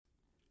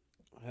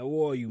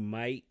How are you,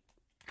 mate?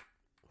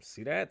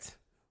 See that?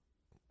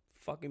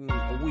 Fucking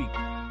a week.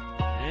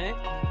 Eh?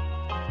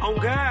 Oh,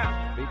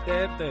 God. Beat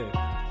that thing.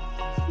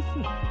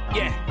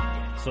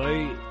 Yeah.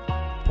 Soy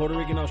Puerto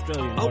Rican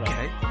Australian.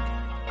 Okay.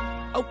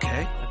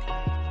 Okay.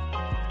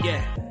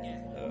 Yeah.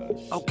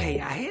 Okay,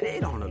 I hit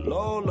it on a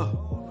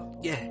Lola.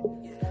 Yeah.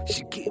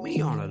 She keep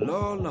me on a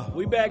Lola.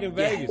 We back in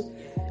Vegas.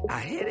 I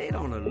hit it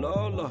on a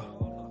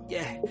Lola.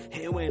 Yeah.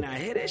 And when I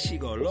hit it, she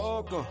go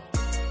loco.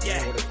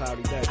 Yeah. With a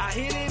cloudy day. I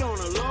hit it on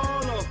a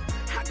Lola.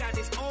 I got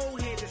this old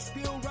head that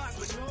still rock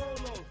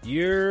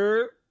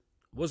Manolo.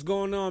 What's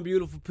going on,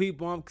 beautiful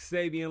people? I'm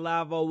Kasabian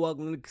Lavo.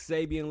 Welcome to the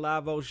Kasabian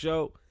Lavo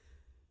Show.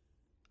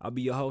 I'll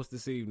be your host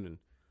this evening.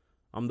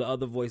 I'm the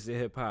other voice of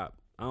hip-hop.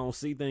 I don't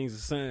see things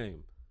the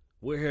same.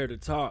 We're here to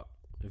talk.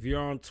 If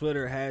you're on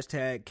Twitter,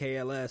 hashtag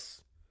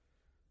KLS.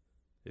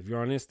 If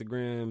you're on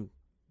Instagram,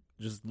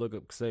 just look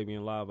up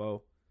Kasabian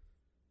Lavo.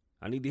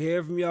 I need to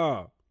hear from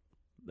y'all.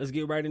 Let's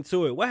get right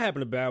into it. What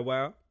happened to Bow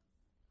Wow?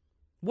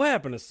 What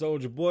happened to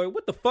Soulja Boy?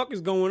 What the fuck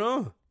is going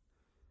on?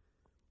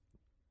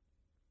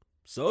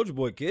 Soulja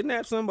Boy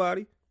kidnapped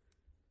somebody.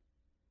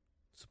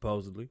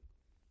 Supposedly.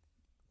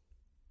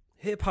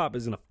 Hip-hop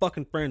is in a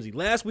fucking frenzy.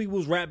 Last week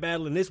was rap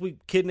battling. This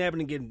week, kidnapping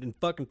and getting in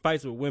fucking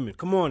fights with women.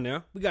 Come on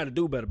now. We got to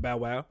do better, Bow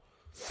Wow.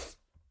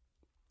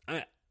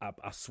 I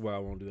swear I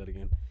won't do that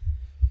again.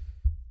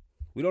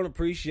 We don't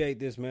appreciate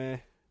this,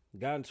 man.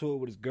 Got into it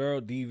with his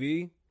girl,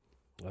 DV.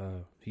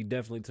 He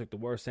definitely took the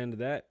worst end of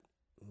that.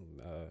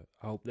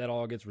 I hope that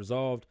all gets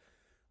resolved.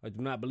 I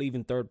do not believe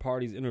in third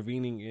parties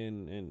intervening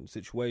in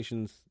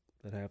situations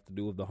that have to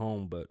do with the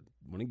home, but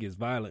when it gets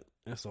violent,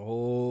 that's a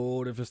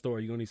whole different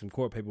story. You're going to need some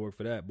court paperwork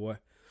for that, boy.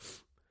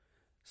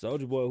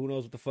 Soulja Boy, who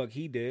knows what the fuck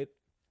he did.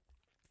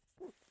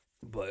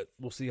 But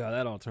we'll see how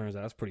that all turns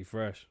out. That's pretty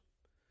fresh.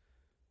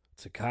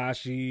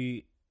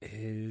 Tekashi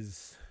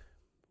is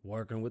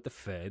working with the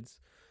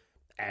feds,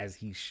 as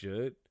he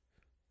should.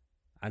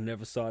 I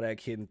never saw that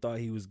kid and thought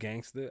he was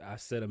gangster. I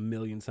said a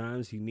million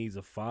times he needs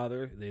a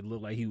father. They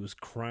looked like he was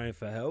crying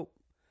for help.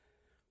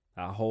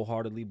 I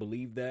wholeheartedly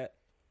believe that.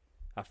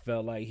 I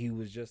felt like he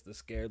was just a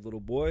scared little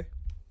boy,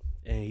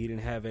 and he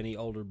didn't have any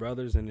older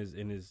brothers in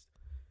his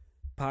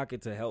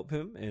pocket to help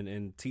him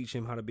and teach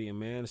him how to be a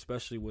man,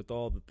 especially with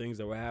all the things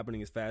that were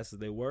happening as fast as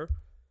they were.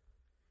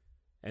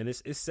 And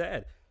it's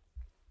sad.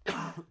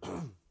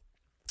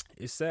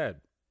 It's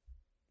sad.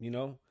 You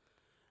know?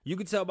 You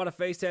can tell by the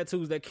face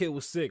tattoos that kid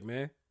was sick,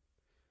 man.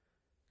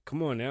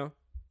 Come on now.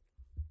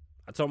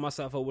 I told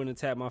myself I wouldn't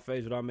tap my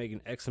face without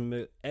making X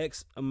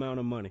amount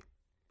of money.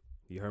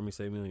 You heard me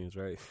say millions,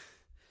 right?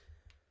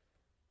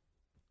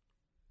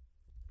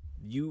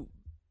 You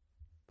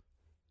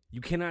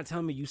cannot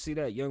tell me you see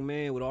that young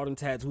man with all them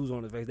tattoos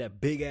on his face,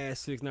 that big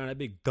ass 6'9", that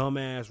big dumb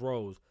ass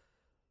rose,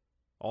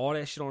 all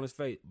that shit on his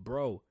face.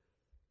 Bro,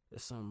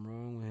 there's something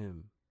wrong with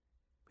him.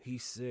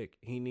 He's sick.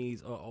 He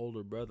needs an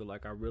older brother.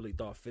 Like, I really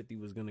thought 50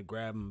 was going to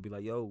grab him and be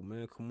like, yo,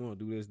 man, come on,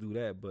 do this, do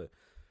that. But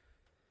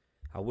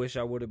I wish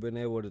I would have been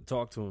able to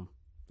talk to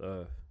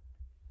him.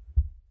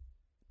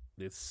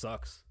 It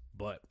sucks.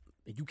 But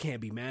you can't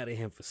be mad at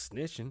him for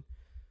snitching.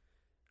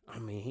 I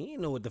mean, he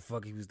didn't know what the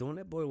fuck he was doing.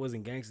 That boy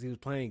wasn't gangster. He was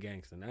playing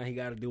gangster. Now he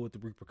got to deal with the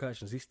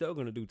repercussions. He's still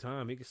going to do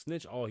time. He can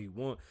snitch all he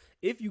want.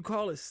 If you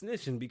call it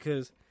snitching,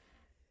 because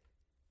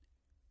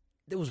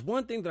there was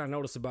one thing that I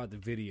noticed about the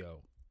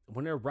video.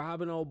 When they're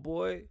robbing old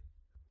boy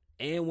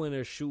and when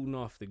they're shooting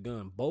off the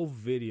gun, both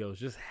videos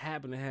just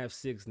happen to have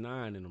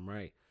 6ix9ine in them,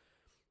 right?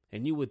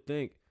 And you would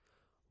think,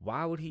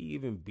 why would he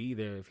even be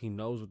there if he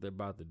knows what they're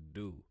about to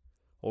do?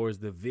 Or is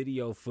the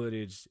video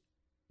footage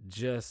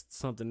just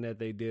something that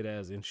they did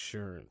as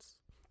insurance?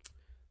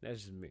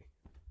 That's just me.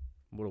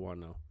 What do I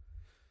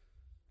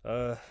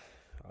know?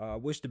 I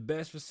wish the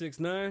best for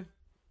 6ix9ine.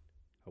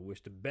 I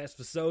wish the best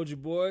for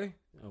Soulja Boy.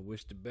 I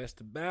wish the best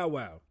to Bow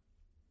Wow.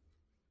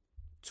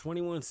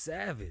 21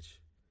 Savage.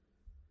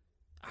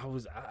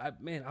 I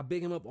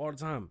big him up all the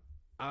time.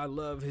 I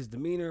love his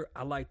demeanor.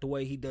 I like the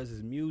way he does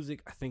his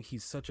music. I think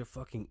he's such a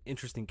fucking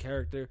interesting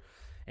character.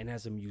 And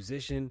as a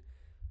musician,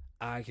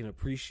 I can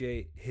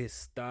appreciate his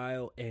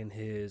style and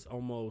his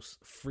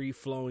almost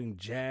free-flowing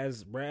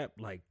jazz rap.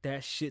 Like,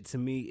 that shit to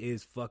me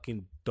is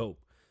fucking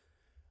dope.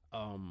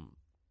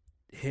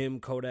 Him,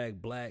 Kodak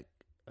Black,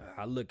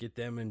 I look at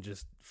them and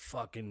just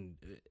fucking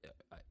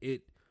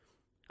it.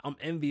 I'm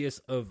envious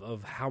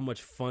of how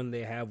much fun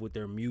they have with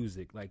their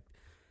music. Like,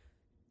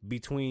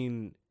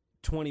 between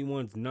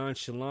 21's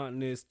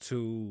nonchalantness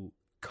to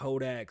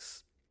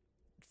Kodak's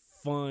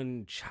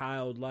fun,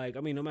 childlike. I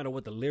mean, no matter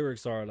what the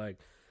lyrics are, like,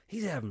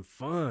 he's having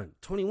fun.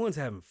 21's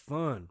having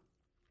fun.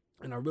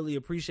 And I really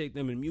appreciate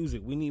them in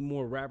music. We need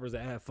more rappers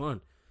that have fun.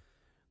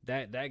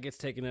 That gets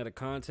taken out of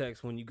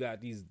context when you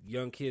got these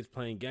young kids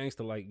playing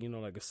gangster like,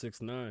 like a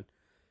 6ix9ine.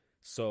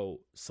 So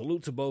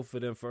salute to both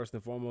of them first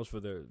and foremost for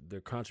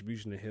their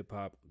contribution to hip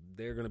hop.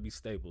 They're going to be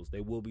staples.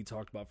 They will be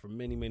talked about for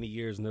many, many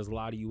years. And there's a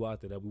lot of you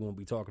out there that we won't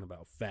be talking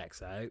about.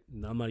 Facts, all right?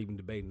 I'm not even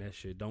debating that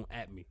shit. Don't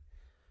at me.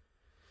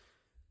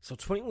 So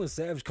 21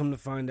 Savage, come to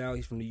find out,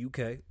 he's from the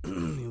UK.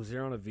 He was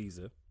here on a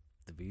visa.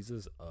 The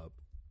visa's up.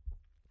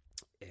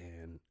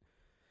 And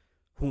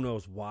who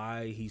knows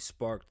why he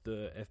sparked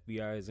the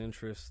FBI's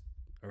interest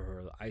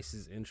or the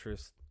ICE's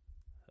interest.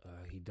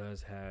 He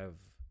does have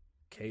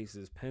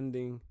cases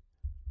pending.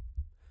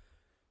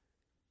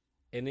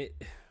 And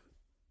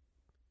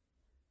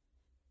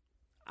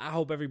I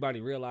hope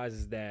everybody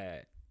realizes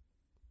that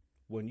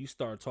when you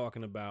start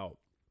talking about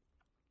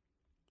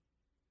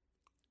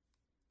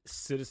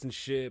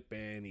citizenship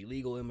and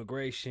illegal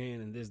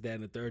immigration and this, that,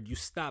 and the third, you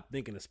stop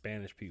thinking of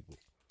Spanish people.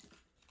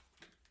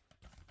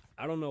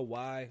 I don't know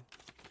why.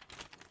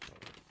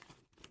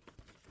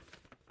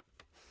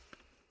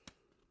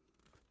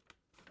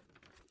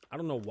 I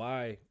don't know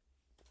why.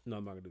 No,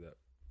 I'm not going to do that.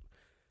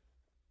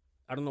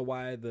 I don't know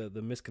why the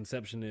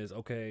misconception is,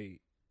 okay,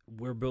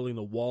 we're building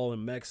a wall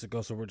in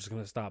Mexico, so we're just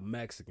going to stop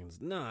Mexicans.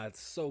 Nah,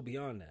 it's so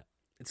beyond that.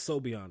 It's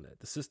so beyond that.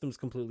 The system's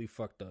completely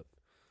fucked up.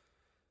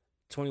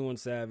 21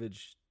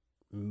 Savage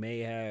may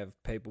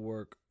have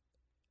paperwork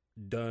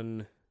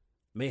done,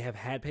 may have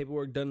had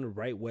paperwork done the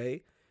right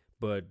way,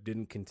 but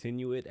didn't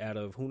continue it out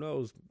of, who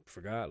knows,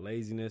 forgot,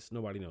 laziness.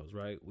 Nobody knows,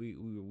 right? We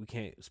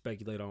can't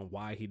speculate on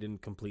why he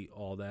didn't complete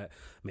all that.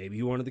 Maybe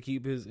he wanted to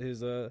keep his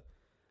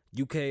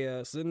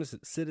UK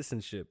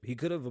citizenship. He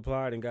could have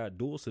applied and got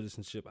dual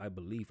citizenship, I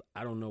believe.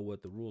 I don't know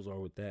what the rules are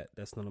with that.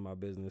 That's none of my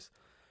business.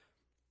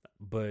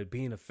 But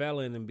being a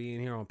felon and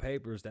being here on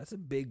papers, that's a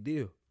big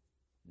deal.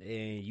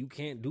 And you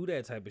can't do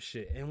that type of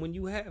shit. And when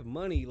you have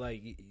money,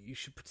 like, you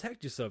should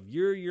protect yourself.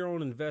 You're your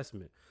own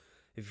investment.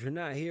 If you're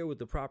not here with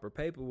the proper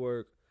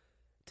paperwork,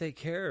 take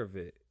care of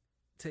it.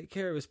 Take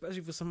care of it, especially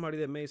for somebody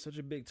that made such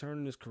a big turn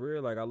in his career.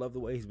 Like, I love the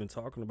way he's been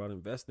talking about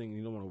investing.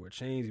 You don't want to wear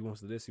chains. He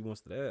wants to this. He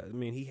wants to that. I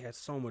mean, he has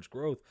so much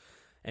growth.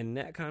 And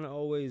that kind of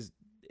always,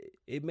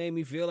 it made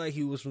me feel like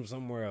he was from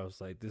somewhere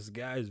else. Like, this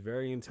guy is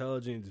very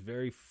intelligent. He's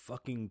very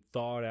fucking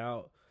thought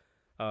out.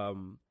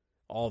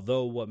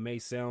 Although what may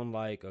sound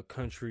like a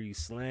country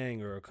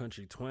slang or a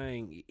country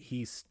twang,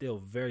 he's still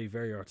very,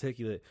 very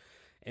articulate.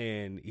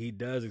 And he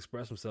does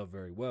express himself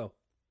very well.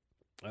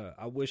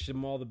 I wish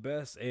him all the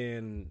best.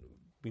 And,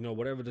 you know,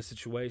 whatever the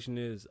situation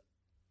is,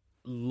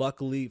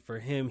 luckily for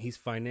him, he's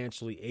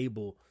financially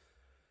able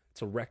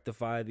to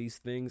rectify these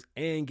things.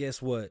 And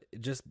guess what?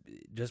 Just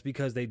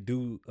because they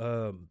do,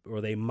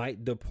 or they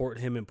might deport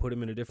him and put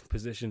him in a different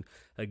position,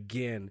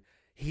 again,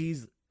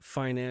 he's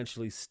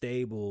financially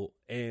stable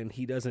and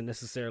he doesn't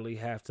necessarily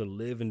have to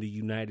live in the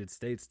United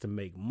States to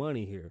make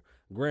money here.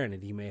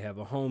 Granted, he may have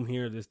a home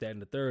here, this, that,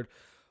 and the third.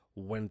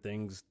 When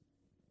things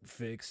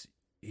fix,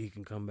 he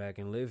can come back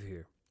and live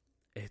here.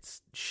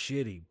 It's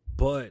shitty,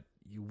 but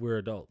we're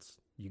adults.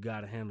 You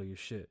got to handle your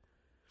shit.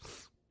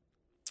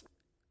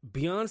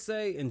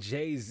 Beyonce and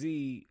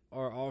Jay-Z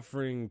are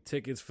offering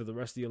tickets for the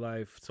rest of your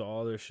life to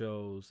all their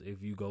shows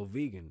if you go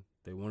vegan.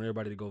 They want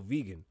everybody to go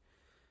vegan.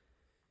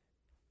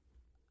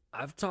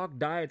 I've talked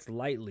diets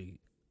lightly.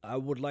 I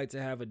would like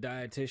to have a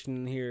dietitian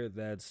in here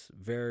that's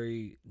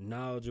very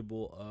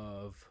knowledgeable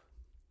of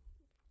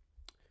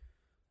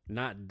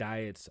not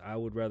diets. I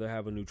would rather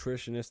have a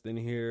nutritionist in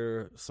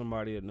here,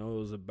 somebody that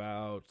knows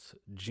about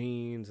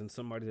genes and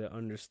somebody that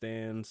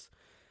understands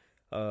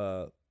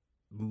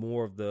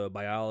more of the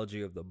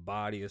biology of the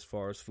body as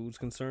far as food's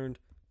concerned,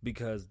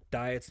 because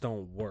diets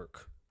don't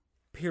work,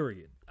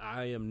 period.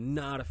 I am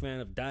not a fan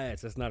of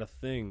diets. That's not a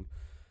thing.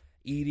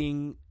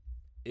 Eating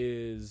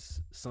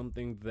is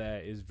something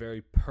that is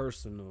very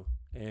personal,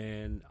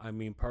 and I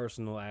mean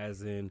personal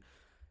as in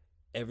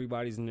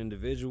everybody's an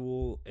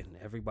individual and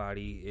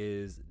everybody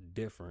is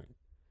different.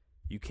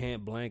 You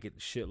can't blanket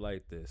shit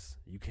like this.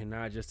 You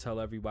cannot just tell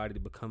everybody to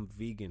become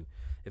vegan.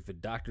 If a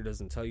doctor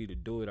doesn't tell you to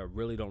do it, I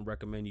really don't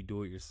recommend you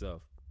do it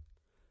yourself.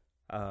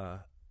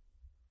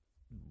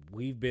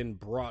 We've been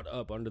brought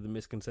up under the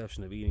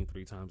misconception of eating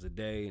 3 times a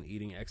day and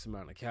eating X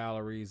amount of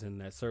calories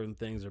and that certain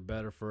things are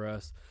better for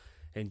us.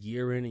 And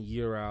year in and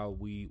year out,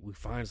 we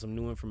find some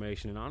new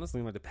information. And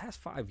honestly, like the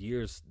past 5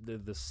 years,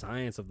 the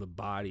science of the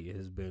body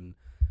has been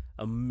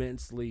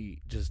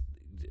immensely just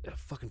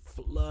fucking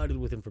flooded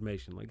with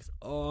information. Like, it's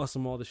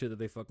awesome, all the shit that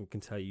they fucking can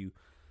tell you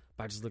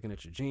by just looking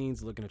at your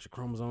genes, looking at your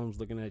chromosomes,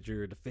 looking at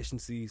your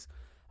deficiencies.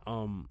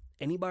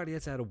 Anybody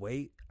that's out of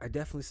weight, I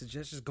definitely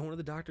suggest just going to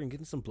the doctor and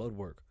getting some blood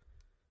work.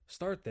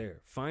 Start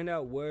there. Find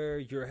out where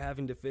you're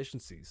having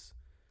deficiencies.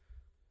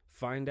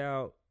 Find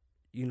out,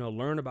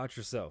 learn about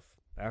yourself.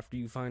 After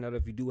you find out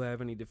if you do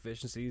have any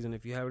deficiencies and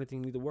if you have anything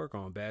you need to work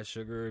on, bad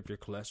sugar, if your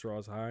cholesterol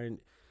is high,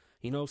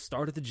 and,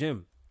 start at the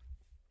gym.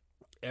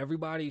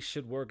 Everybody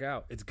should work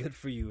out. It's good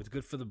for you. It's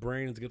good for the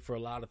brain. It's good for a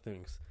lot of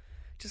things.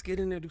 Just get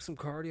in there, do some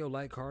cardio,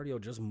 light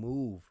cardio. Just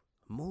move.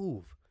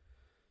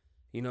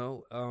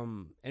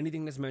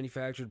 Anything that's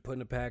manufactured, put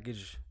in a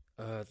package,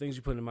 things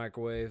you put in the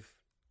microwave,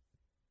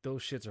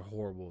 those shits are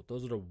horrible.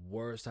 Those are the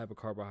worst type of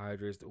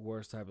carbohydrates, the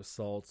worst type of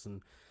salts,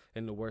 and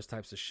the worst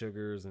types of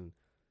sugars and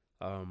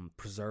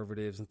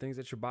preservatives and things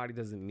that your body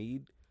doesn't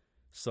need.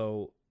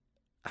 So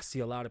I see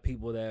a lot of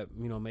people that,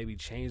 maybe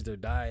change their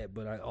diet,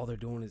 but all they're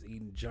doing is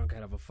eating junk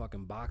out of a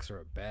fucking box or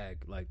a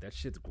bag. Like, that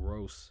shit's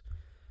gross.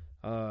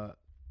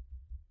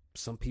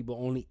 Some people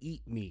only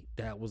eat meat.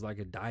 That was like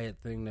a diet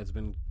thing that's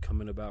been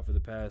coming about for the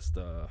past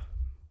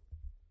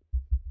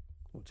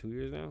 2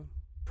 years now.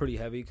 Pretty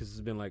heavy because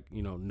it's been like,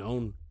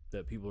 known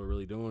that people are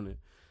really doing it,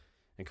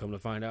 and come to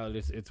find out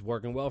it's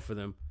working well for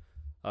them.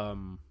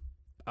 I'm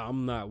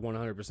not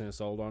 100%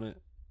 sold on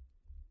it.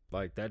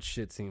 Like, that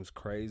shit seems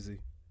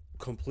crazy,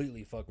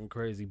 completely fucking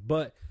crazy.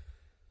 But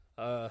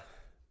the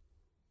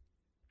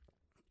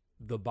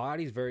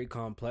body's very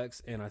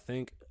complex, and I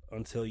think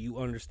until you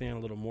understand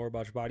a little more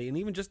about your body, and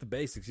even just the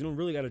basics, you don't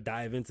really got to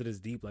dive into this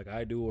deep like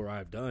I do or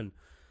I've done.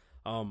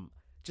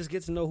 Just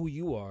get to know who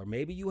you are.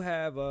 Maybe you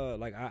have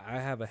like I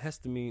have a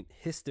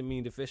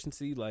histamine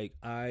deficiency. Like,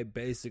 I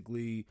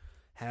basically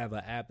have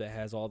an app that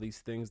has all these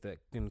things that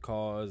can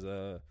cause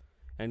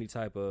any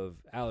type of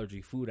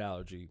allergy, food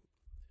allergy,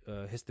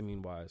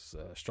 histamine wise,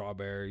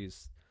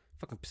 strawberries,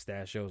 fucking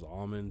pistachios,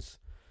 almonds.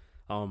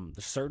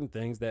 There's certain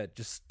things that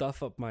just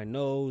stuff up my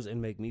nose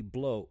and make me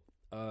bloat.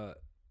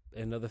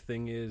 Another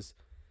thing is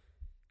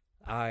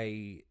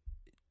I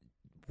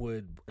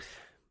would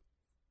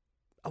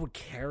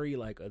carry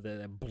like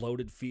that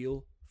bloated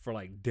feel for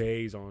like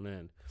days on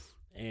end.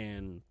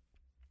 And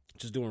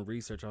just doing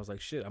research, I was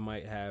like, shit, I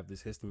might have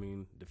this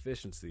histamine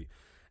deficiency.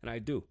 And I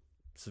do,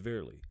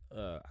 severely.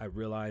 I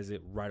realize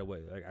it right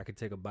away. Like, I could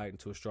take a bite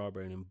into a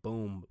strawberry and then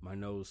boom, my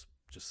nose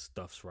just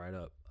stuffs right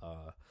up.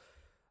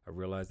 I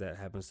realize that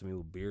happens to me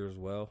with beer as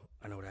well.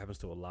 I know it happens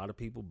to a lot of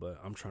people, but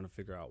I'm trying to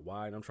figure out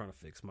why, and I'm trying to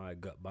fix my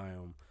gut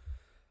biome.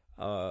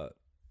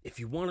 If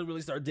you want to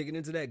really start digging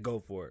into that, go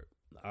for it.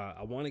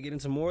 I want to get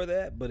into more of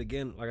that, but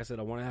again, like I said,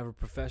 I want to have a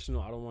professional.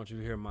 I don't want you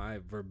to hear my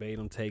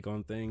verbatim take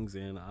on things,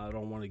 and I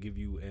don't want to give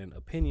you an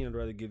opinion. I'd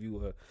rather give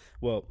you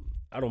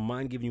I don't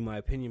mind giving you my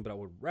opinion, but I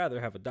would rather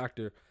have a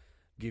doctor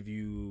give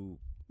you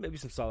maybe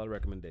some solid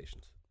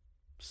recommendations.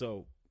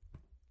 So,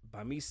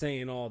 by me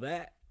saying all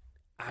that,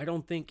 I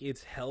don't think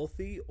it's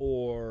healthy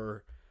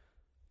or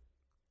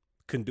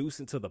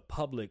conducive to the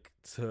public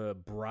to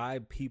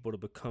bribe people to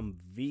become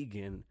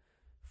vegan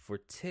for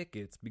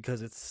tickets,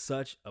 because it's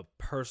such a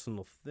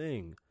personal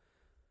thing.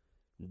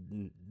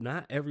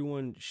 Not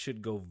everyone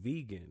should go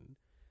vegan.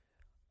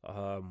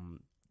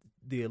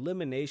 The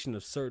elimination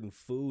of certain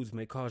foods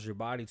may cause your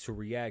body to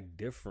react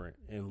different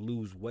and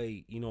lose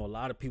weight. A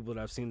lot of people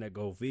that I've seen that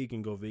go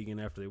vegan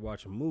after they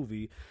watch a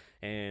movie,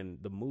 and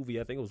the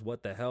movie, I think it was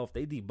What the Health,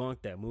 they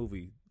debunked that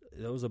movie.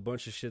 There was a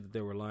bunch of shit that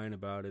they were lying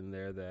about in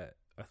there that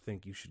I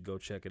think you should go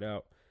check it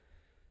out.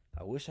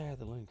 I wish I had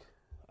the link.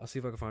 I'll see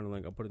if I can find the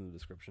link. I'll put it in the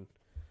description.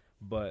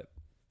 But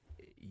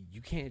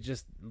you can't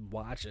just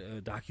watch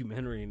a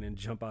documentary and then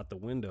jump out the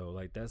window.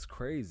 Like, that's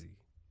crazy.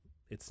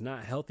 It's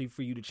not healthy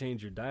for you to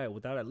change your diet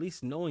without at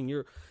least know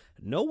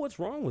what's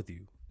wrong with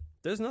you.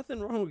 There's nothing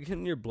wrong with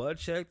getting your blood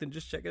checked, and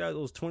just check it out.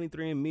 Those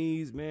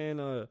 23andMe's,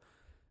 man.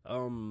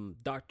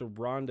 Dr.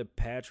 Rhonda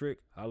Patrick.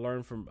 I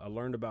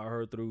learned about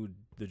her through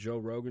the Joe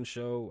Rogan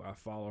show. I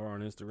follow her on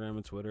Instagram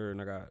and Twitter,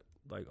 and I got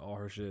like all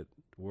her shit.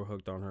 We're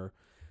hooked on her.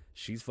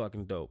 She's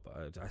fucking dope.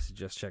 I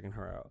suggest checking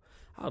her out.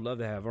 I'd love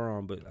to have her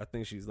on, but I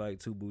think she's like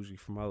too bougie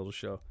for my little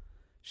show.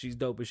 She's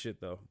dope as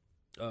shit though.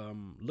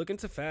 Look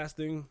into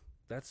fasting.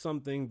 That's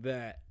something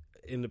that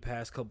in the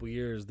past couple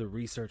years, the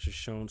research has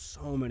shown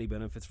so many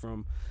benefits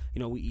from.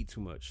 We eat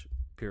too much,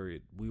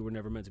 period. We were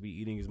never meant to be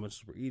eating as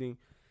much as we're eating.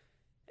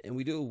 And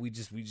we do. We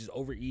just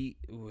overeat.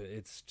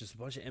 It's just a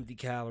bunch of empty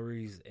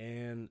calories,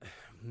 and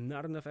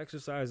not enough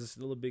exercise is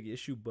still a big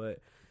issue. But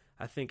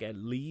I think at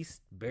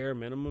least bare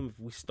minimum, if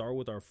we start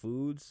with our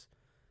foods,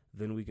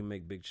 then we can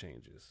make big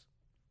changes.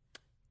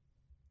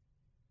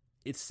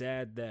 It's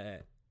sad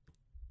that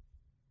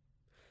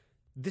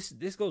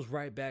this goes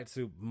right back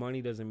to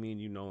money doesn't mean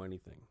you know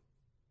anything.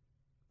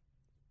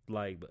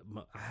 Like,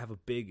 I have a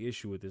big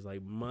issue with this.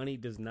 Like, money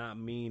does not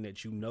mean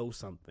that you know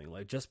something.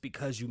 Like, just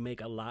because you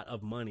make a lot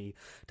of money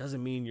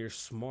doesn't mean you're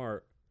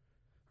smart,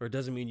 or it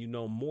doesn't mean you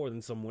know more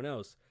than someone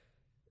else.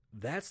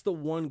 That's the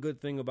one good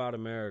thing about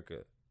America.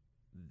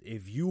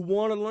 If you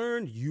want to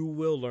learn, you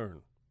will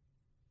learn.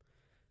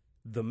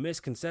 The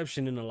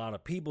misconception in a lot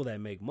of people that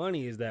make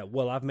money is that,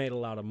 well, I've made a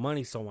lot of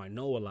money, so I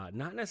know a lot.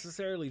 Not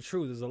necessarily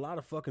true. There's a lot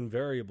of fucking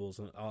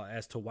variables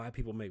as to why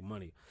people make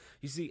money.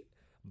 You see,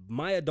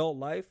 my adult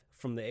life,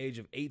 from the age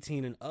of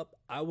 18 and up,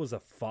 I was a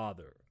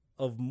father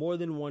of more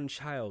than one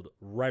child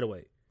right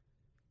away.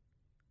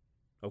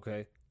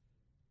 Okay?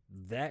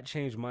 That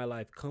changed my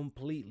life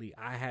completely.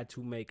 I had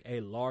to make a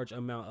large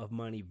amount of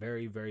money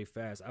very, very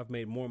fast. I've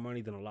made more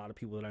money than a lot of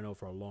people that I know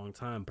for a long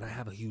time, but I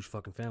have a huge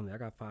fucking family. I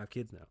got 5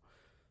 kids now.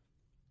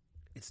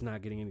 It's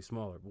not getting any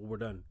smaller. Well, we're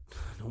done.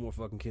 No more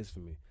fucking kids for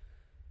me.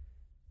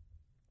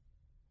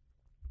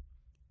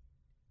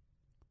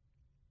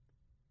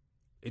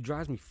 It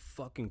drives me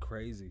fucking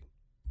crazy.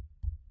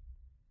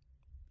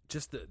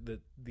 Just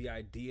the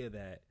idea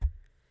that,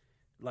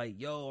 like,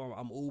 yo,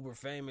 I'm uber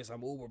famous,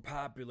 I'm uber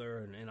popular,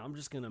 and I'm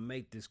just gonna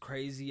make this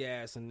crazy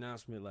ass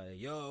announcement like,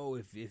 yo,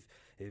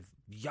 if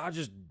y'all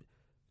just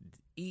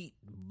eat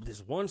this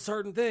one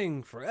certain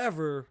thing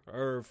forever,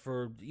 or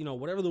for,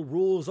 whatever the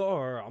rules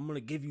are, I'm going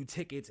to give you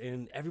tickets,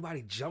 and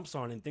everybody jumps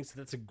on it and thinks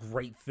that's a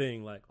great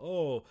thing. Like,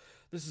 oh,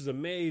 this is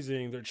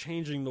amazing. They're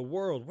changing the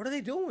world. What are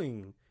they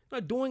doing?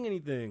 They're not doing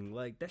anything.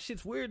 Like, that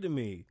shit's weird to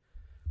me.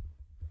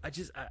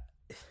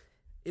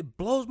 It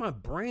blows my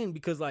brain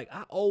because, like,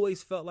 I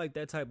always felt like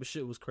that type of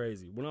shit was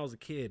crazy when I was a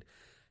kid.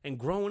 And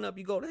growing up,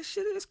 you go, that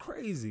shit is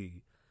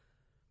crazy.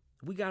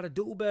 We got to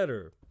do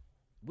better.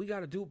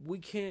 We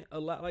can't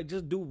allow, like,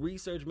 just do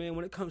research, man.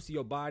 When it comes to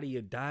your body,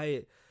 your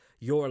diet,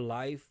 your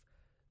life,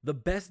 the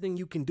best thing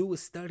you can do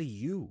is study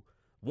you.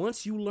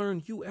 Once you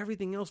learn you,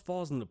 everything else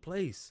falls into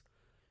place.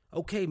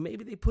 Okay,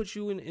 maybe they put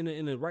you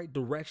in the right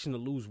direction to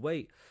lose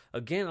weight.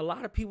 Again, a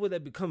lot of people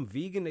that become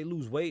vegan, they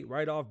lose weight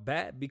right off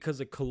bat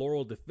because of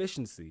caloric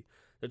deficiency.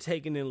 They're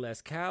taking in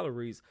less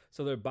calories,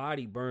 so their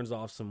body burns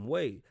off some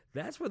weight.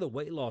 That's where the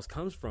weight loss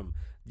comes from.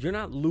 You're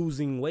not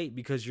losing weight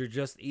because you're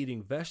just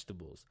eating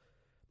vegetables.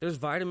 There's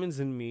vitamins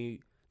in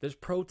meat. There's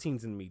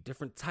proteins in meat,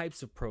 different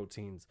types of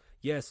proteins.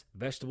 Yes,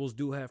 vegetables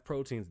do have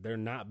proteins. They're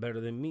not better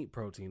than meat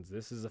proteins.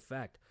 This is a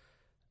fact.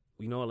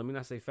 You know what? Let me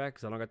not say fact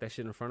because I don't got that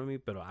shit in front of me,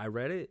 but I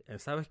read it, and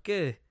 ¿sabes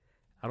qué?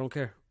 I don't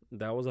care.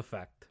 That was a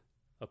fact,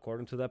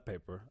 according to that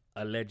paper,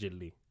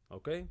 allegedly.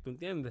 Okay? ¿Tú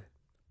entiendes?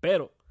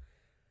 Pero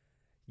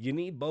you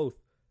need both.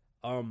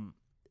 And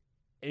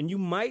you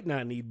might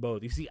not need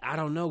both. You see, I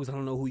don't know because I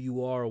don't know who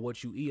you are or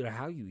what you eat or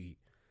how you eat.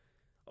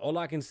 All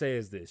I can say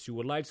is this. You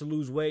would like to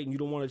lose weight and you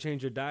don't want to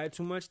change your diet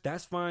too much.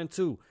 That's fine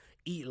too.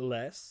 Eat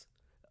less,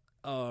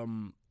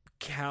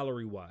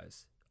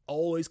 calorie-wise.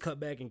 Always cut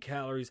back in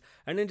calories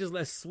and then just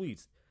less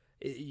sweets.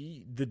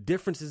 The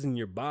differences in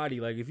your body,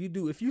 like if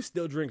you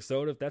still drink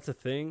soda, if that's a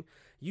thing,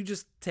 you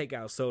just take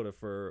out soda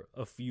for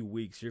a few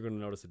weeks, you're going to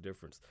notice a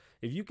difference.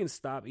 If you can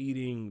stop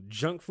eating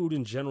junk food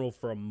in general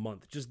for a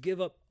month, just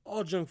give up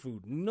all junk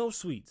food, no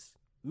sweets.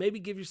 Maybe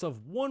give yourself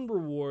one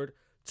reward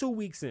 2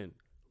 weeks in,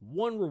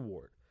 one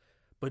reward,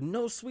 but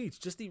no sweets.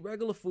 Just eat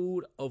regular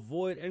food,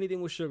 avoid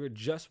anything with sugar,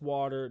 just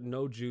water,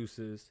 no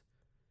juices,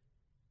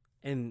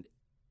 and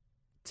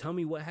tell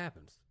me what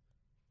happens.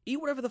 Eat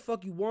whatever the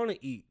fuck you want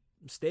to eat.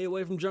 Stay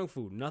away from junk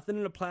food. Nothing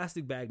in a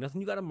plastic bag. Nothing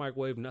you got to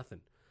microwave.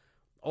 Nothing.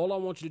 All I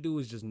want you to do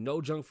is just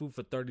no junk food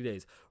for 30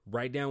 days.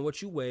 Write down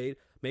what you weighed.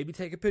 Maybe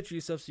take a picture of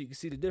yourself so you can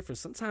see the difference.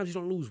 Sometimes you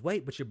don't lose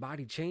weight, but your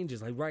body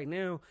changes. Like right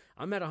now,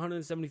 I'm at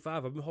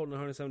 175. I've been holding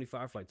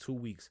 175 for like 2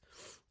 weeks.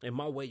 And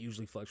my weight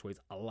usually fluctuates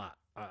a lot.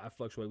 I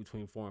fluctuate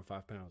between 4 and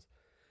 5 pounds.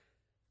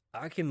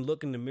 I can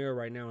look in the mirror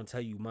right now and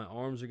tell you my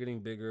arms are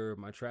getting bigger,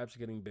 my traps are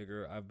getting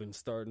bigger. I've been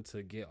starting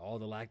to get all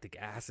the lactic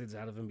acids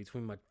out of in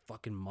between my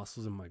fucking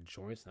muscles and my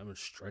joints. I've been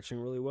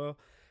stretching really well,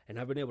 and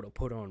I've been able to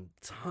put on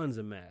tons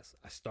of mass.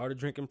 I started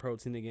drinking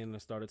protein again, and I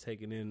started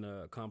taking in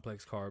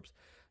complex carbs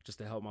just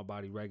to help my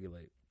body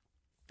regulate.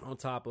 On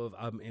top of,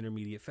 I'm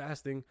intermediate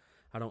fasting.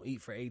 I don't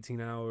eat for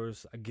 18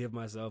 hours. I give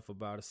myself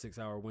about a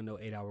 6-hour window,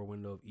 8-hour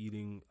window of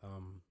eating.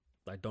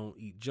 I don't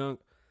eat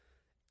junk.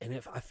 And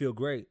if I feel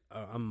great,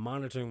 I'm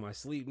monitoring my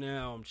sleep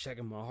now. I'm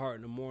checking my heart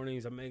in the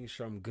mornings. I'm making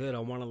sure I'm good. I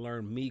want to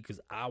learn me because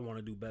I want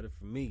to do better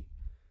for me.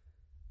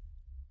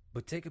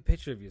 But take a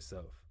picture of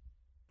yourself.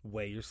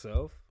 Weigh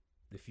yourself.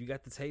 If you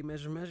got the tape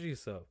measure, measure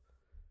yourself.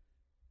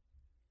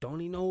 Don't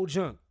eat no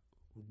junk.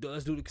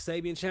 Let's do the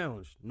Kasabian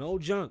challenge. No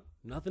junk.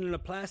 Nothing in a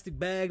plastic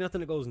bag.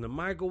 Nothing that goes in the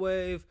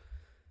microwave.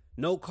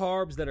 No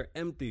carbs that are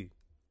empty.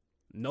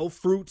 No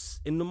fruits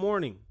in the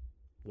morning.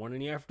 One in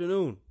the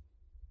afternoon.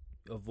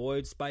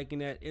 Avoid spiking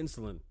that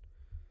insulin.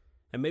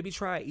 And maybe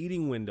try an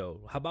eating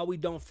window. How about we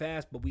don't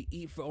fast, but we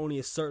eat for only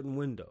a certain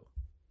window?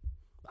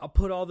 I'll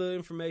put all the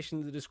information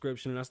in the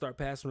description and I start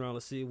passing around.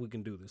 Let's see if we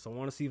can do this. I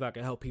want to see if I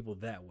can help people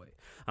that way.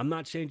 I'm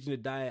not changing the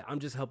diet. I'm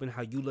just helping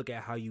how you look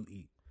at how you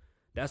eat.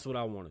 That's what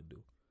I want to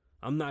do.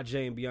 I'm not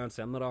Jay and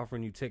Beyonce. I'm not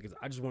offering you tickets.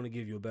 I just want to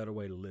give you a better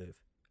way to live.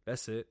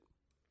 That's it.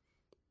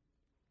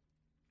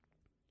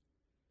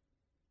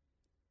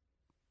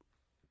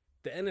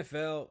 The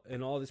NFL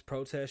and all this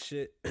protest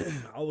shit,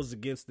 I was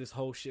against this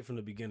whole shit from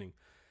the beginning,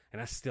 and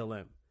I still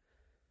am.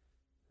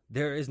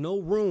 There is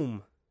no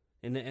room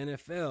in the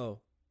NFL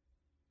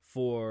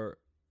for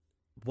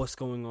what's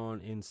going on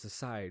in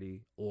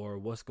society or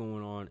what's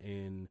going on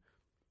in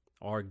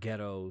our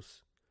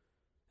ghettos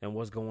and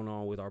what's going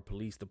on with our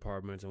police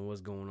departments and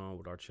what's going on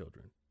with our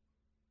children.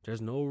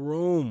 There's no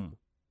room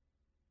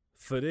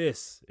for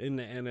this in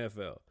the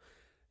NFL.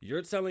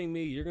 You're telling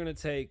me you're going to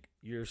take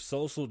your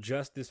social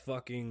justice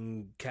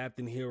fucking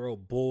Captain Hero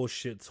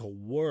bullshit to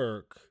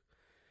work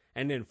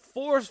and then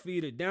force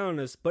feed it down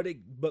us. But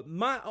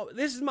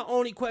this is my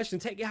only question.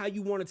 Take it how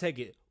you want to take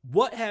it.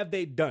 What have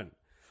they done?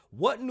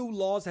 What new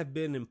laws have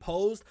been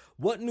imposed?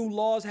 What new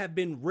laws have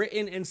been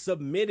written and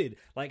submitted?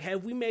 Like,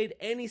 have we made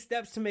any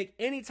steps to make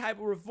any type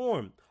of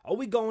reform? Are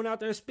we going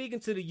out there and speaking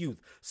to the youth?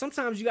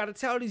 Sometimes you got to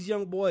tell these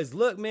young boys,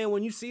 look, man,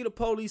 when you see the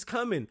police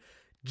coming,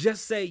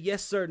 just say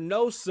yes, sir,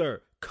 no,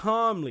 sir.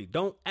 Calmly.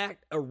 Don't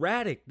act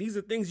erratic. These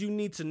are things you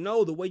need to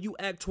know. The way you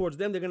act towards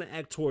them, they're going to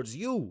act towards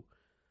you.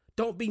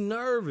 Don't be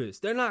nervous.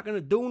 They're not going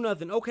to do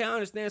nothing. Okay, I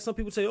understand. Some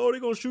people say, oh,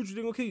 they're going to shoot you.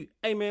 They're going to kill you.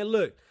 Hey, man,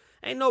 look.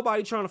 Ain't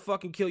nobody trying to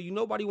fucking kill you.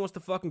 Nobody wants to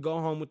fucking go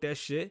home with that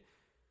shit.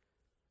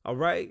 All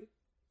right?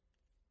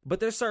 But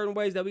there's certain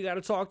ways that we got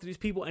to talk to these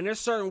people. And there's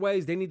certain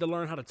ways they need to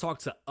learn how to talk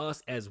to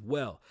us as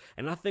well.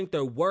 And I think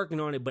they're working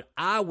on it. But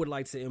I would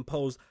like to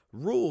impose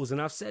rules.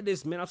 And I've said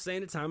this, man. I've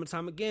said it time and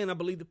time again. I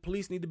believe the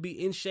police need to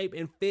be in shape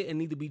and fit and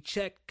need to be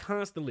checked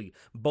constantly.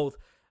 Both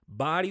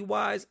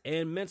body-wise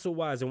and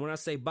mental-wise. And when I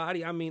say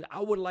body, I mean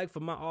I would like for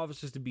my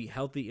officers to be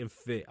healthy and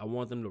fit. I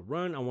want them to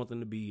run. I want them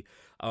to be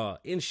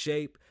in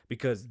shape,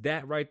 because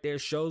that right there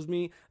shows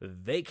me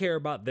they care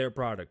about their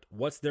product.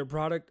 What's their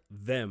product?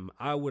 Them.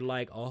 I would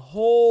like a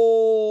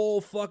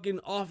whole fucking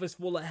office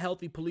full of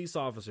healthy police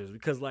officers,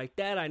 because like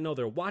that, I know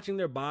they're watching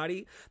their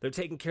body. They're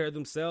taking care of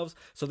themselves.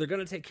 So they're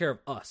going to take care of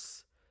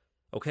us.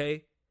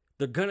 Okay?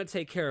 They're going to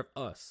take care of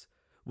us.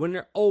 When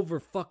they're over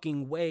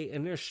fucking weight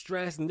and they're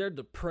stressed and they're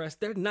depressed,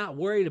 they're not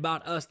worried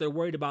about us. They're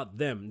worried about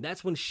them.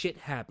 That's when shit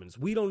happens.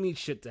 We don't need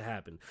shit to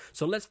happen.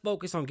 So let's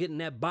focus on getting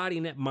that body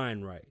and that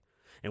mind right.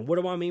 And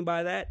what do I mean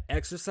by that?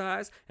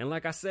 Exercise. And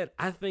like I said,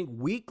 I think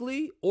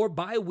weekly or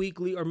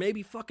bi-weekly or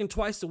maybe fucking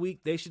twice a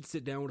week, they should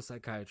sit down with a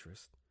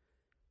psychiatrist.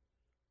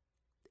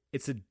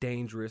 It's a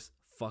dangerous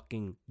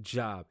fucking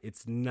job.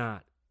 It's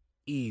not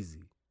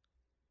easy.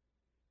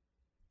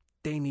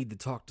 They need to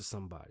talk to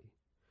somebody.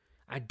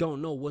 I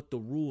don't know what the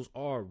rules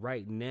are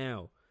right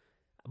now,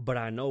 but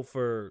I know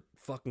for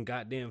fucking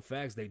goddamn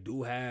facts they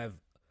do have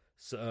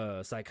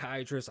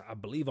psychiatrists, I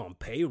believe, on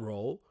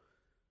payroll,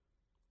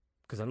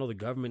 because I know the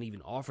government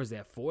even offers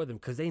that for them,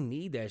 because they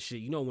need that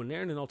shit. You know, when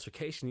they're in an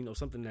altercation, you know,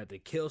 something that they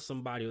kill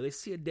somebody or they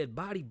see a dead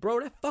body,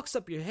 bro, that fucks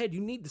up your head. You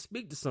need to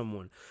speak to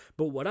someone.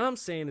 But what I'm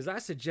saying is I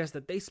suggest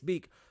that they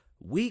speak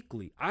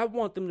weekly. I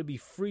want them to be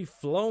free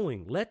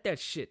flowing. Let that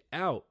shit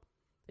out.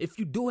 If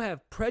you do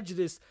have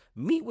prejudice,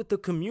 meet with the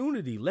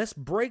community. Let's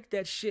break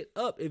that shit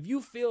up. If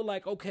you feel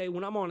like, okay,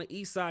 when I'm on the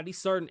east side, these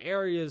certain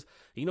areas,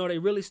 you know, they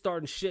really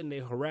starting shit and they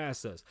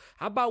harass us.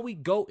 How about we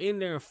go in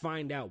there and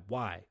find out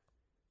why?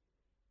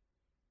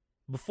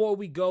 Before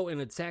we go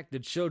and attack the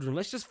children,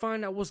 let's just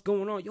find out what's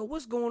going on. Yo,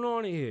 what's going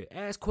on in here?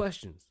 Ask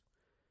questions.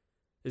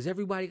 Does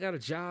everybody got a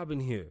job in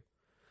here?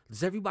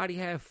 Does everybody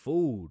have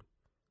food?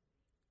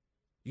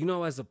 You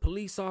know, as a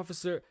police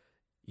officer,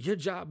 your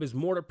job is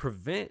more to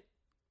prevent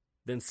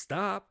than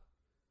stop.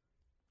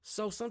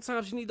 So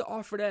sometimes you need to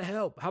offer that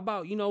help. How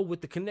about, you know, with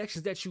the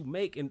connections that you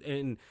make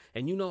and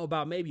you know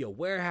about maybe a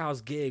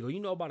warehouse gig, or you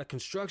know about a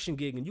construction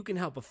gig, and you can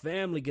help a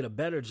family get a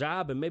better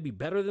job and maybe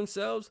better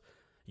themselves.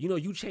 You know,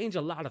 you change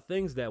a lot of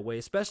things that way,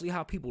 especially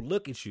how people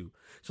look at you.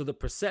 So the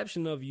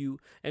perception of you,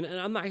 and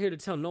I'm not here to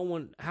tell no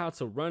one how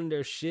to run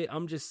their shit.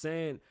 I'm just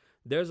saying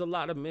there's a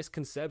lot of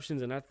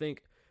misconceptions, and I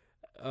think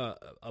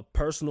a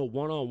personal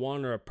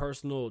one-on-one or a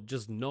personal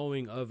just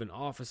knowing of an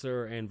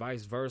officer and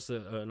vice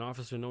versa, an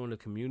officer knowing the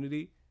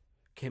community,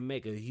 can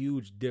make a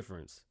huge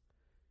difference.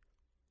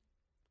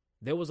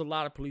 There was a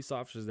lot of police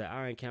officers that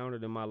I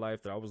encountered in my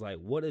life that I was like,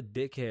 what a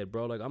dickhead,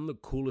 bro. Like, I'm the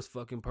coolest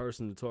fucking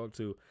person to talk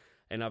to,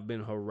 and I've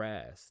been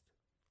harassed.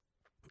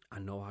 I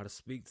know how to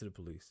speak to the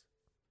police.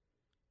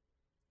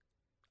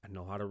 I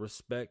know how to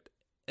respect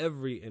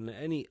every and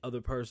any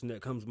other person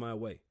that comes my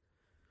way.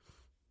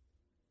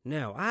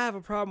 Now, I have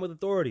a problem with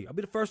authority. I'll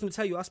be the first one to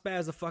tell you I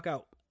spaz the fuck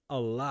out a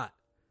lot.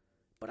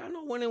 But I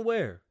know when and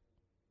where.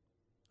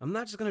 I'm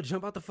not just going to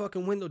jump out the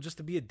fucking window just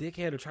to be a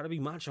dickhead or try to be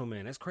macho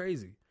man. That's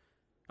crazy.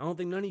 I don't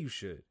think none of you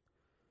should.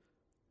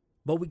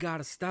 But we got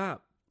to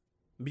stop.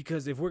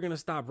 Because if we're going to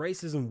stop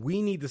racism,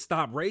 we need to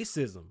stop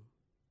racism.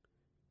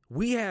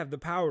 We have the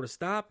power to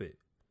stop it.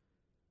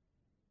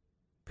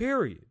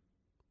 Period.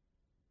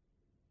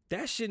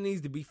 That shit needs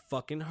to be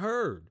fucking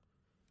heard.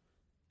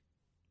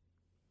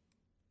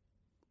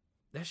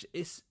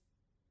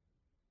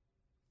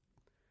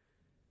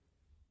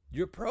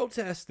 You're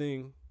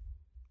protesting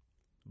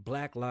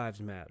Black Lives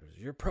Matters.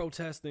 You're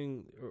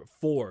protesting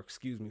for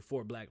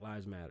Black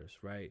Lives Matters,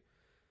 right?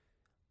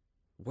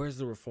 Where's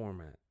the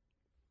reform at?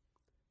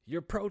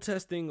 You're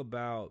protesting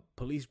about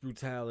police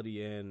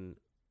brutality and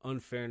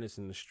unfairness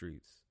in the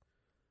streets.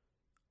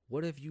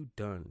 What have you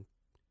done?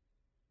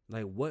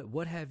 Like,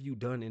 what have you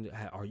done?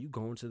 Are you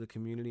going to the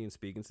community and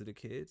speaking to the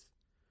kids?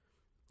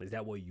 Is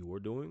that what you're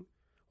doing?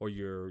 Or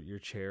your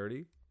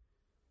charity?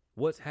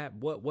 What's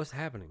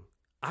happening?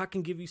 I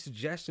can give you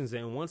suggestions,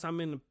 and once I'm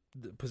in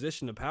the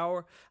position of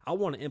power, I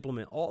want to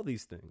implement all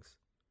these things.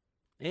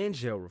 And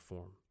jail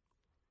reform.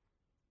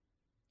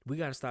 We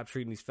got to stop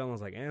treating these felons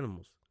like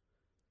animals.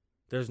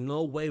 There's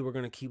no way we're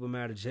going to keep them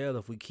out of jail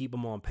if we keep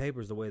them on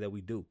papers the way that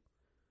we do.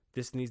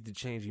 This needs to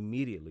change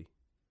immediately.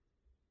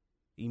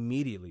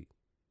 Immediately.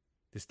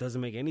 This doesn't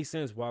make any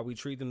sense why we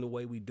treat them the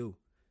way we do.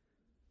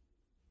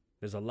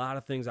 There's a lot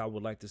of things I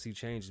would like to see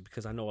changes,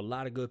 because I know a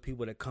lot of good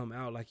people that come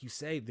out, like you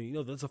say, you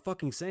know, there's a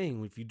fucking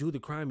saying, if you do the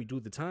crime, you do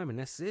the time, and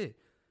that's it.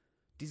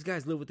 These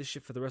guys live with this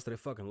shit for the rest of their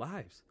fucking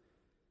lives.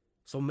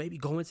 So maybe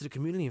go into the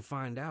community and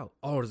find out,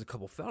 oh, there's a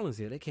couple felons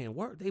here. They can't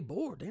work. They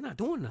bored. They're not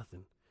doing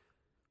nothing.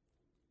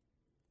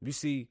 You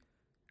see,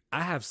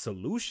 I have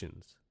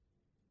solutions.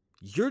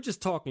 You're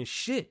just talking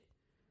shit.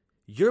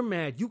 You're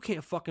mad you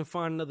can't fucking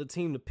find another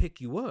team to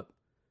pick you up.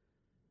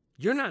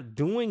 You're not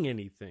doing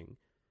anything.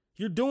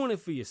 You're doing it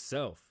for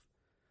yourself.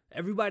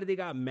 Everybody, they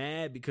got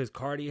mad because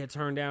Cardi had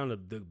turned down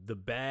the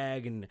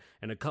bag and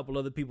a couple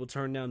other people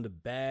turned down the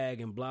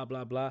bag and blah,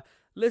 blah, blah.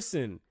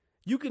 Listen,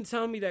 you can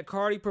tell me that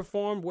Cardi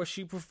performed what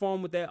she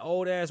performed with that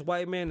old-ass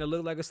white man that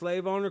looked like a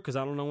slave owner, because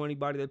I don't know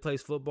anybody that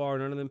plays football or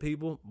none of them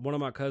people. One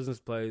of my cousins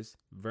plays,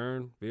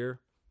 Veer,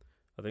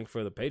 I think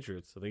for the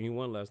Patriots. I think he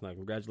won last night.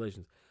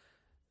 Congratulations.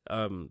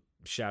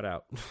 Shout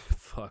out.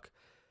 Fuck.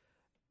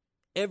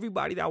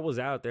 Everybody that was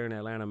out there in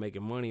Atlanta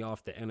making money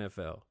off the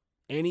NFL.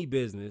 Any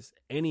business,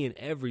 any and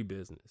every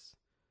business.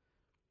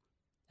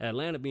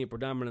 Atlanta being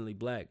predominantly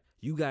black,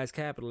 you guys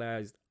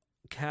capitalized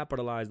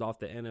off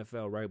the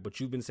NFL, right? But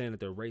you've been saying that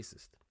they're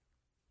racist.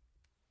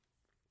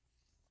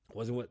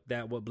 Wasn't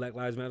what Black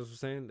Lives Matter was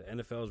saying? The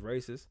NFL is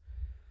racist.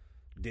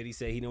 Did he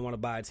say he didn't want to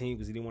buy a team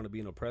because he didn't want to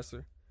be an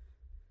oppressor?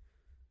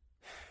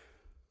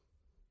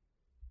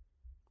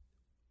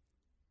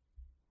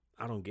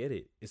 I don't get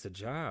it. It's a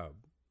job.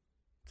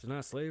 It's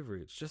not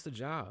slavery. It's just a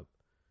job.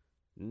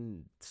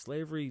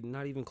 Slavery,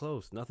 not even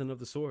close. Nothing of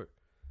the sort.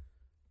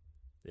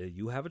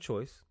 You have a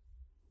choice.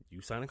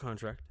 You sign a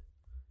contract.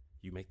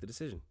 You make the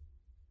decision.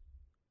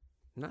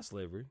 Not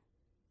slavery.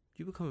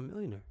 You become a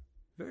millionaire.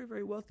 Very,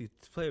 very wealthy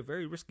to play a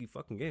very risky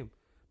fucking game.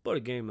 But a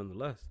game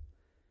nonetheless.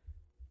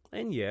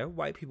 And yeah,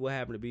 white people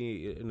happen to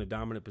be in a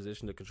dominant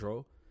position to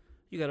control.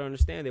 You got to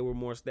understand they were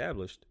more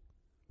established.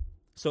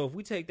 So if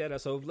we take that,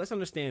 so let's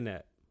understand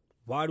that.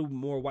 Why do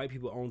more white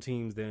people own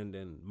teams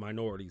than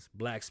minorities,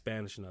 black,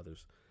 Spanish, and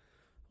others?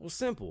 Well,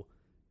 simple.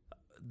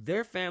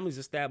 Their families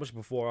established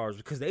before ours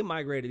because they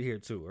migrated here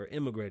too, or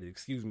immigrated,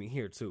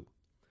 here too.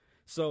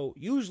 So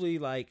usually,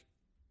 like,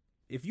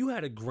 if you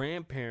had a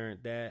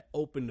grandparent that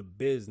opened a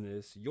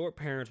business, your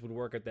parents would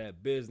work at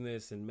that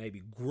business and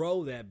maybe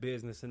grow that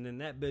business, and then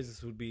that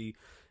business would be,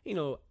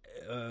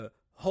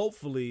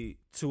 hopefully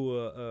to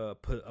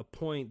a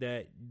point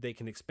that they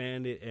can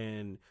expand it,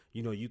 and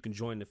you can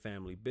join the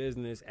family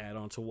business, add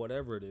on to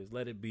whatever it is.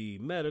 Let it be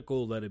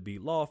medical, let it be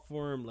law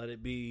firm, let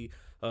it be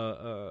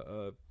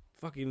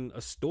fucking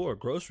a store,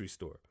 grocery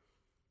store,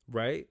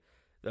 right?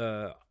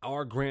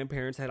 Our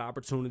grandparents had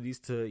opportunities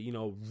to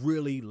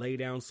really lay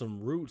down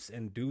some roots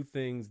and do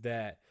things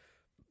that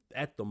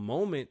at the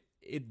moment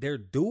they're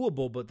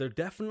doable, but they're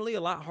definitely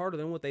a lot harder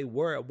than what they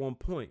were at one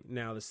point.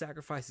 Now, the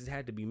sacrifices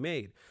had to be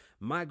made.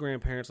 My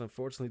grandparents,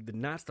 unfortunately, did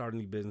not start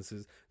any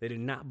businesses. They did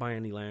not buy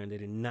any land. They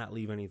did not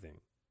leave anything.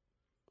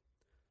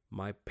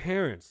 My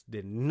parents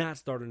did not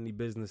start any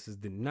businesses,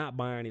 did not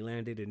buy any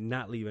land. They did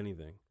not leave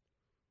anything.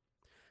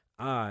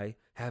 I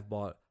have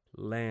bought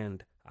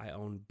land. I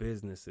own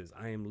businesses.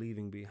 I am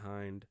leaving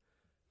behind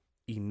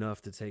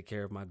enough to take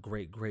care of my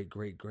great, great,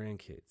 great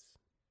grandkids.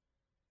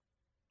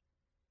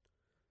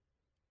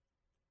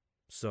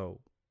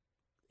 So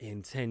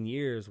in 10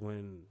 years,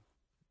 when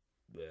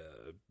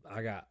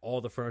I got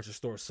all the furniture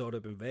stores sold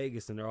up in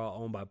Vegas and they're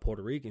all owned by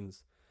Puerto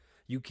Ricans,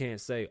 you can't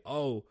say,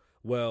 oh,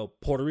 well,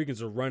 Puerto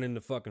Ricans are running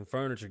the fucking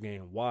furniture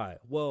game. Why?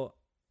 Well,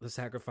 the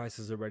sacrifice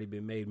has already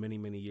been made many,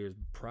 many years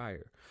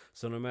prior.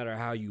 So no matter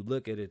how you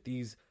look at it,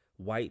 these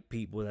white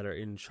people that are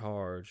in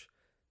charge,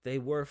 they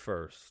were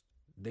first.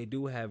 They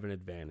do have an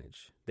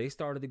advantage. They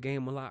started the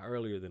game a lot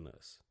earlier than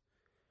us.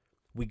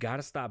 We got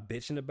to stop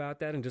bitching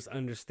about that and just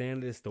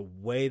understand it's the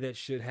way that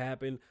should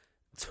happen.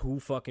 Too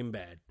fucking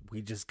bad.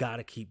 We just got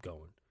to keep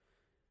going.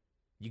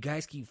 You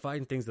guys keep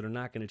fighting things that are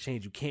not going to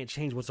change. You can't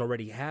change what's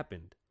already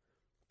happened.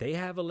 They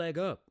have a leg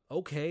up.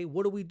 Okay,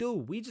 what do?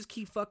 We just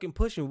keep fucking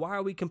pushing. Why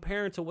are we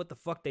comparing to what the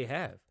fuck they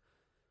have?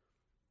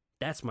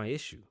 That's my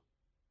issue.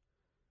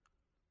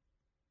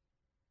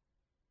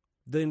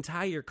 The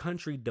entire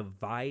country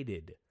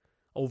divided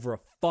over a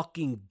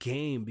fucking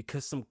game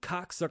because some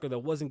cocksucker that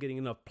wasn't getting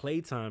enough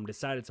playtime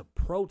decided to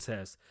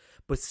protest,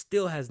 but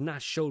still has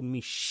not showed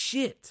me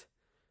shit.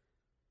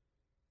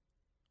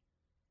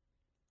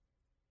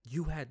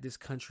 You had this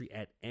country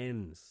at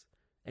ends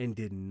and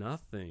did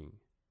nothing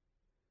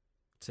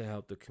to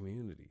help the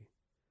community.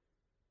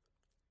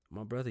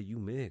 My brother, you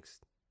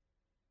mixed.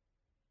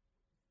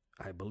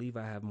 I believe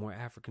I have more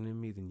African in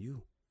me than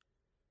you.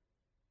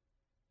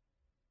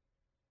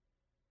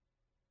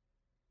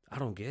 I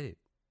don't get it.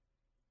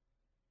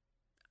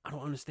 I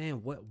don't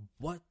understand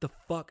what the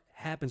fuck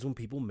happens when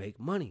people make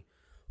money.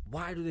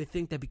 Why do they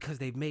think that because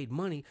they've made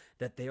money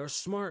that they are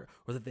smart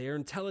or that they are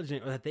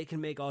intelligent or that they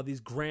can make all these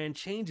grand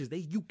changes?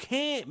 You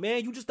can't,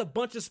 man. You just a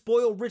bunch of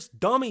spoiled rich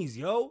dummies,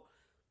 yo.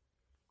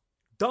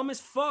 Dumb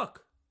as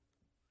fuck.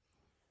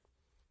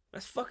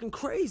 That's fucking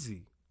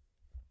crazy.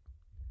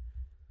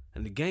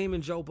 And the game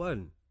in Joe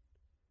Budden.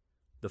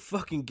 The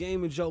fucking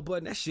game in Joe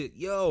Budden. That shit,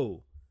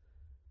 yo.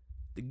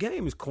 The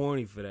game is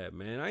corny for that,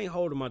 man. I ain't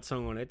holding my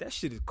tongue on that. That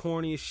shit is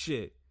corny as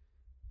shit.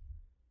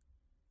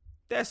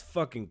 That's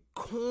fucking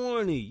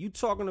corny. You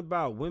talking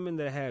about women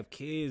that have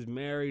kids,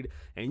 married,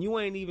 and you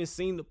ain't even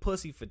seen the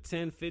pussy for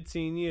 10,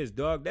 15 years,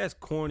 dog. That's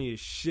corny as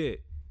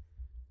shit.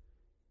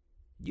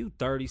 You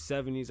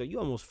 37 years old. You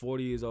almost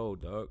 40 years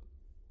old, dog.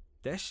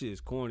 That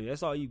shit's corny.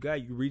 That's all you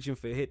got. You reaching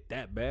for a hit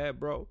that bad,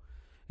 bro?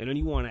 And then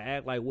you want to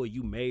act like, what,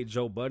 you made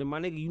Joe Budden? My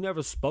nigga, you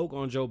never spoke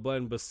on Joe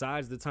Budden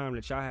besides the time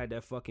that y'all had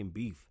that fucking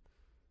beef.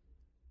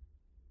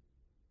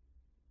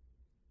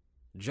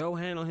 Joe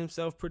handled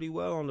himself pretty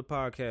well on the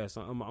podcast.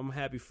 I'm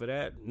happy for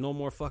that. No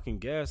more fucking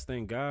gas,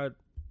 thank God.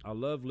 I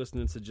love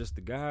listening to just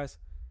the guys.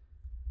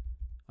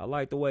 I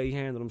like the way he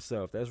handled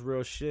himself. That's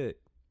real shit.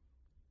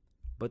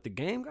 But the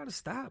game gotta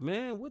stop,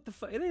 man. What the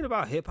fuck? It ain't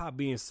about hip-hop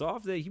being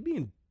soft. You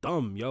being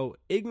dumb, yo.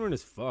 Ignorant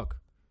as fuck.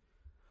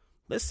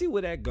 Let's see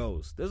where that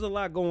goes. There's a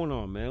lot going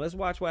on, man. Let's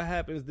watch what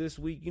happens this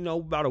week. You know,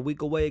 about a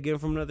week away again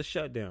from another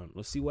shutdown.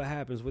 Let's see what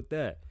happens with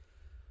that.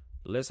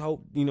 Let's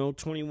hope,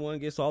 21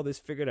 gets all this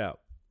figured out.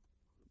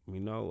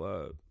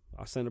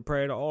 I send a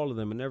prayer to all of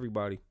them and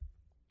everybody.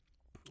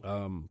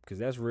 Because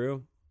that's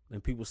real.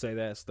 And people say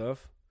that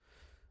stuff.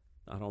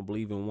 I don't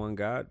believe in one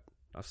God.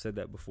 I've said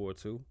that before,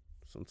 too.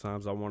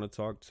 Sometimes I want to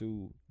talk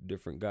to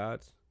different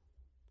gods.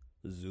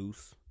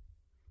 Zeus,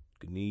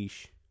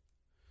 Ganesh,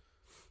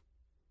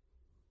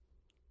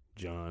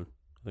 John.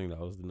 I think that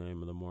was the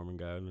name of the Mormon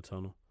guy in the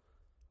tunnel.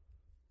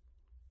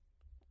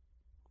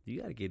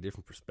 You got to get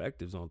different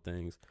perspectives on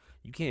things.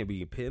 You can't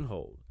be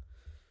pinholed.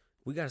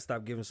 We got to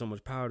stop giving so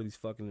much power to these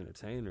fucking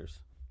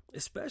entertainers.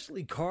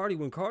 Especially Cardi.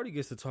 When Cardi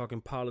gets to talking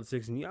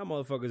politics and y'all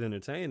motherfuckers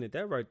entertain it,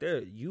 that right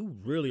there, you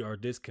really are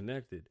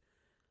disconnected.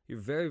 You're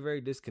very,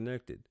 very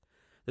disconnected.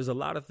 There's a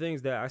lot of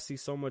things that I see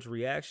so much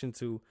reaction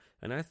to,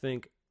 and I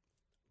think,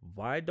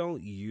 why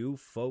don't you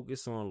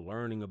focus on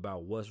learning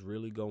about what's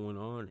really going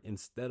on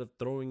instead of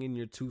throwing in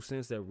your 2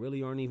 cents that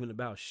really aren't even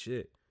about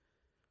shit?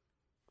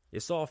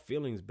 It's all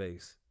feelings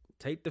based.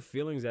 Take the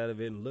feelings out of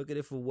it and look at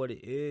it for what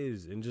it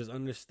is, and just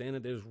understand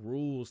that there's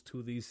rules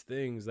to these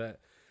things,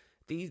 that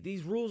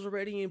these rules are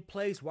already in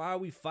place. Why are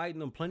we fighting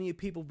them? Plenty of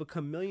people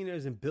become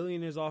millionaires and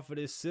billionaires off of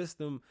this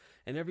system,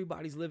 and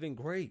everybody's living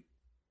great.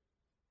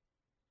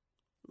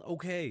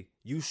 Okay,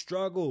 you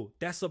struggle.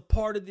 That's a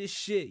part of this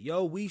shit,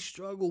 yo. We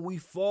struggle, we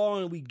fall,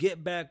 and we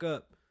get back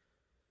up.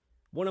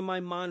 One of my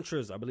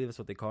mantras, I believe that's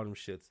what they call them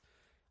shits.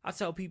 I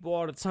tell people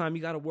all the time,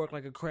 you got to work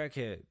like a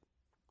crackhead.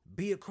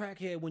 Be a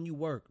crackhead when you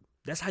work.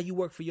 That's how you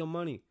work for your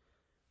money.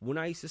 When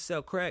I used to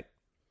sell crack,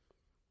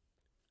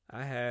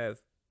 there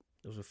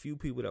was a few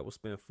people that would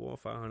spend $400 or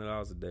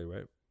 $500 a day,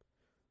 right?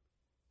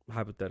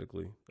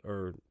 Hypothetically,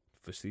 or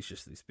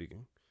facetiously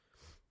speaking.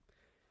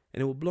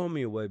 And it would blow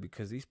me away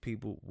because these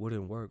people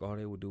wouldn't work. All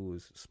they would do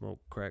was smoke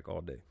crack all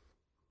day.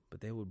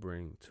 But they would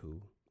bring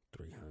 $200,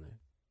 $300,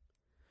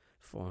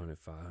 $400,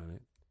 $500,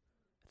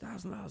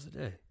 $1,000 a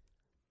day.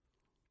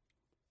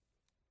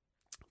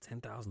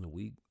 $10,000 a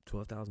week,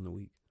 $12,000 a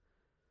week.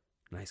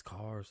 Nice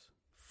cars,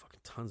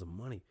 fucking tons of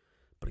money.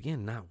 But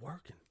again, not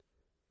working.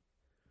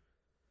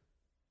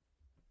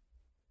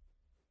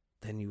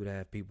 Then you would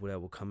have people that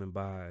would come and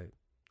buy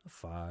a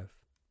 5,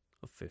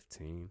 a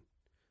 15,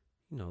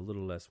 a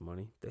little less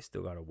money. They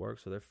still got to work,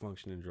 so they're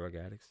functioning drug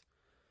addicts.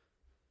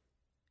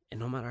 And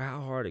no matter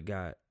how hard it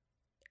got,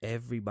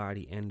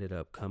 everybody ended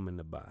up coming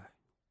to buy.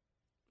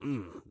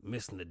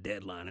 Missing the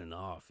deadline in the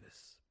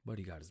office. But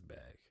he got his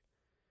bag.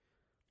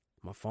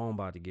 My phone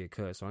about to get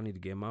cut, so I need to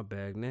get my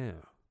bag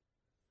now.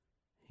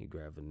 He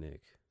grabbed a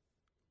nick.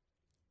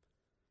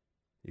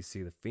 You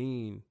see, the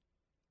fiend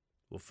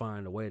will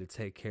find a way to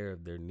take care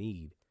of their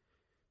need.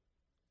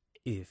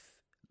 If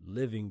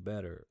living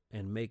better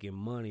and making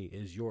money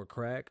is your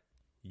crack,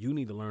 you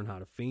need to learn how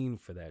to fiend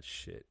for that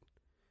shit.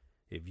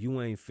 If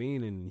you ain't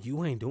fiending,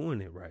 you ain't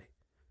doing it right.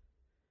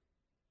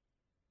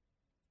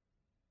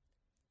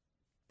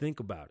 Think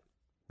about it.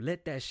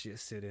 Let that shit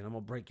sit in. I'm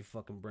gonna break your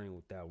fucking brain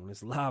with that one.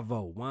 It's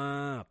Lavo.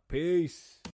 Wow. Peace.